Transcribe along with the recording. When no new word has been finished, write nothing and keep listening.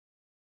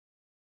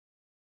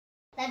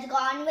Let's go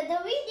on with the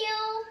video.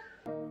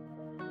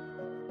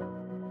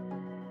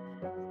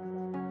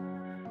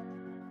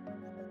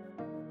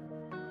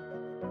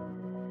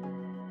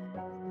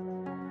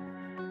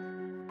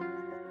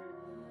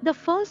 The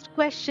first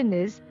question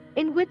is,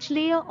 in which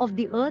layer of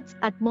the Earth's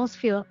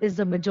atmosphere is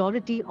the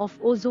majority of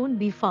ozone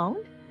be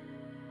found?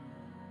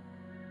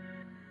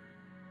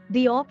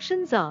 The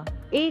options are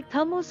A.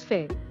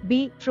 Thermosphere,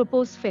 B.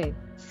 Troposphere,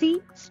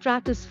 C.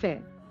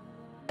 Stratosphere.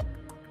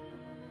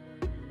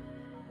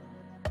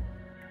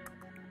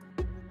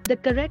 The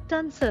correct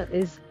answer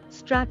is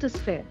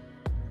stratosphere.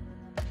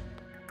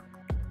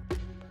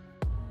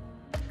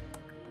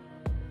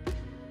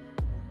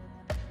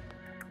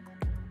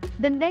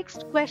 The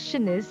next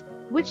question is,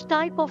 which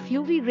type of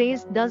UV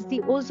rays does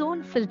the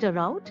ozone filter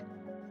out?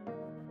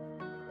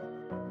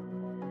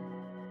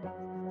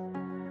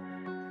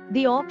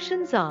 The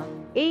options are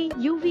A.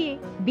 UVA,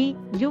 B.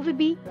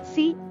 UVB,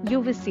 C.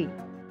 UVC.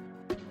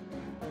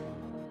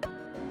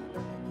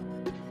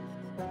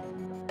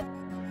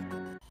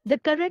 The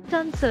correct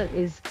answer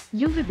is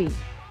UVB.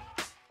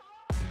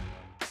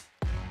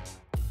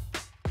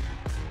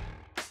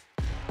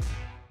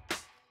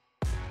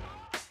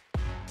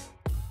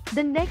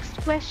 The next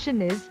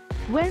question is,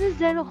 where is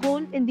there a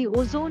hole in the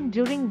ozone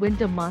during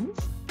winter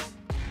months?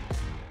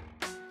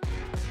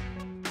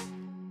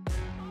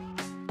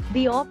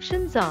 The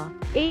options are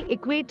A.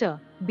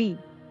 Equator, B.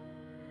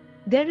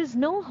 There is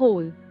no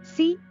hole,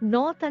 C.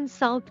 North and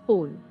South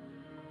Pole.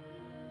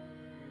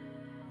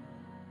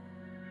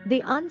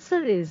 The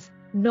answer is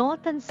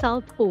North and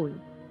South Pole.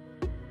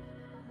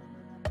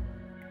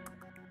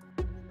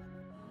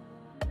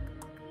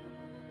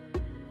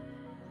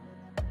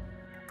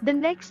 The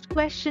next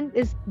question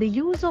is, the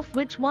use of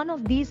which one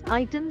of these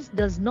items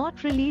does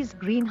not release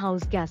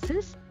greenhouse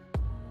gases?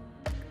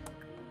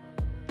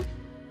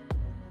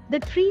 The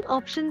three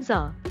options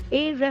are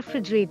A.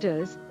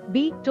 Refrigerators,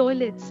 B.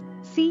 Toilets,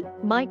 C.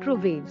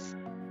 Microwaves.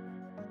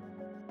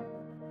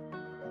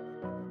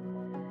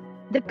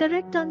 The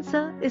correct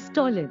answer is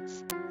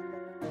toilets.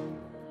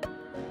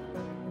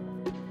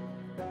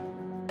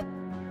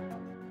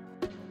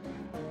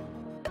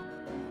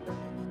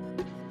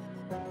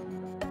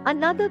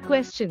 Another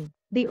question,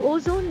 the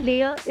ozone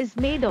layer is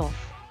made of.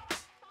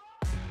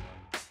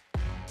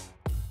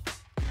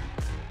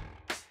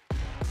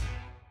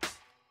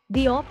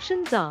 The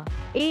options are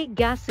A.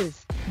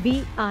 Gases,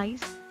 B.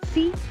 Ice,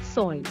 C.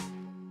 Soil.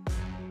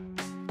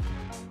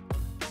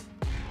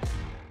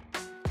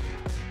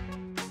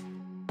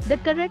 The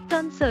correct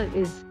answer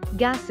is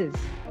gases.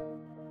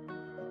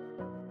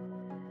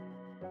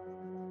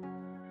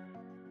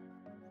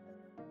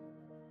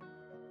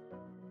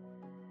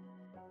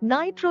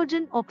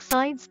 Nitrogen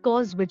oxides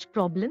cause which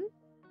problem?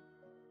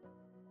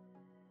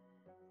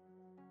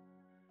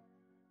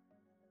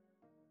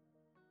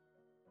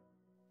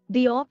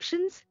 The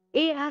options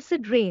A.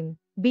 Acid rain,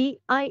 B.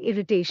 Eye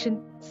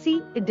irritation,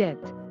 C.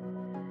 Death.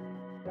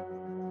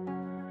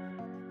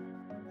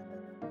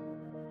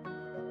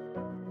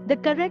 The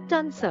correct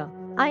answer,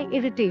 eye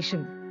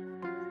irritation.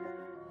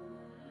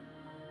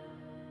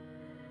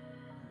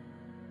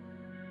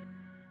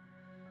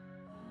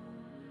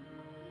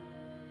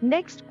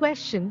 Next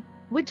question,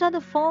 which other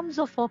forms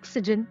of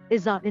oxygen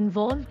are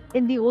involved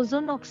in the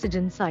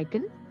ozone-oxygen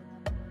cycle?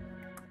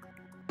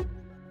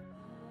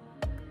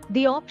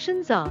 The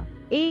options are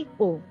A.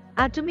 O.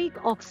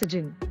 Atomic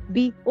oxygen,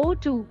 B.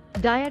 O2,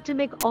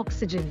 diatomic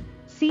oxygen,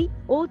 C.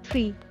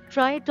 O3,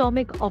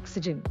 triatomic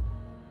oxygen.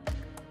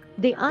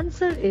 The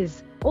answer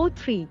is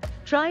O3,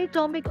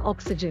 triatomic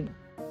oxygen.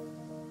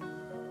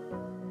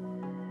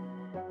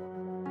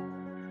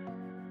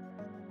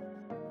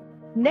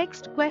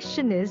 Next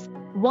question is,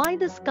 why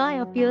the sky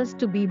appears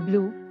to be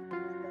blue?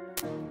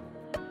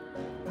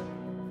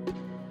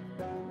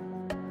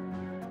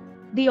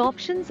 The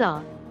options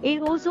are A.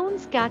 Ozone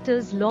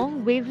scatters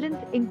long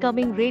wavelength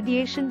incoming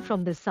radiation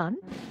from the sun,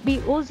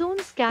 B. Ozone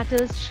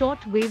scatters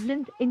short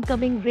wavelength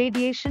incoming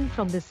radiation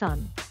from the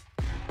sun.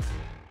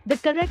 The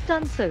correct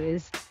answer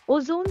is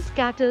ozone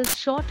scatters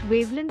short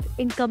wavelength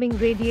incoming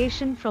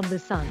radiation from the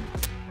sun.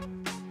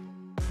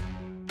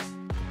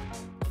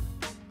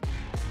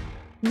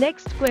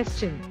 Next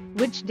question,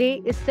 which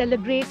day is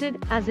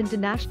celebrated as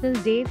International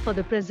Day for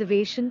the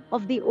Preservation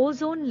of the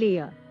Ozone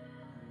Layer?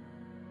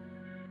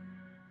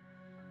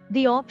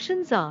 The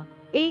options are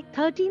A.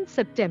 13th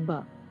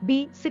September,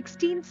 B.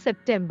 16th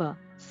September,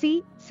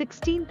 C.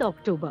 16th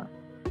October.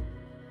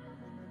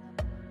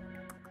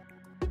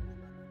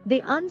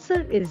 The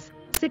answer is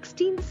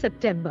 16th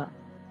September.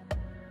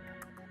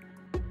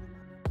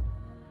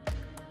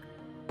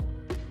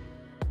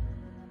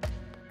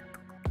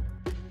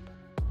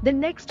 The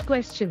next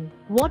question,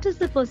 what is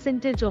the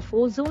percentage of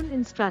ozone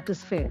in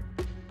stratosphere?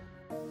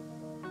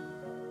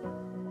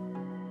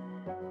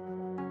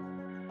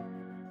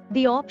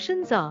 The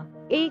options are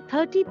A.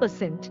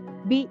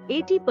 30%, B.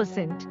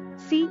 80%,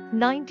 C.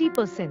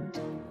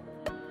 90%.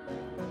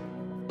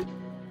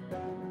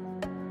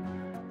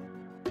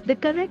 The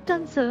correct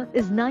answer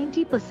is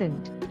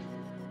 90%.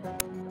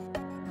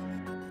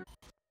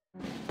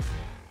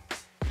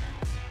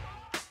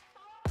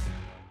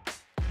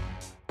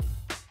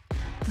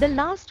 The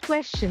last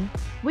question,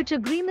 which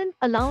agreement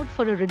allowed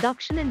for a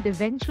reduction and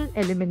eventual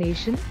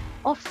elimination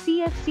of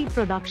CFC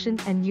production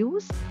and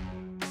use?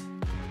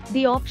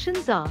 The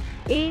options are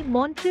A.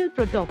 Montreal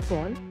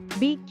Protocol,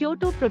 B.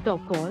 Kyoto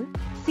Protocol,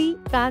 C.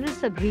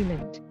 Paris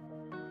Agreement.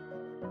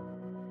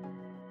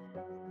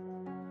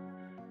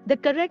 The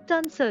correct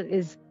answer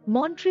is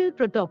Montreal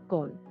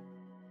Protocol.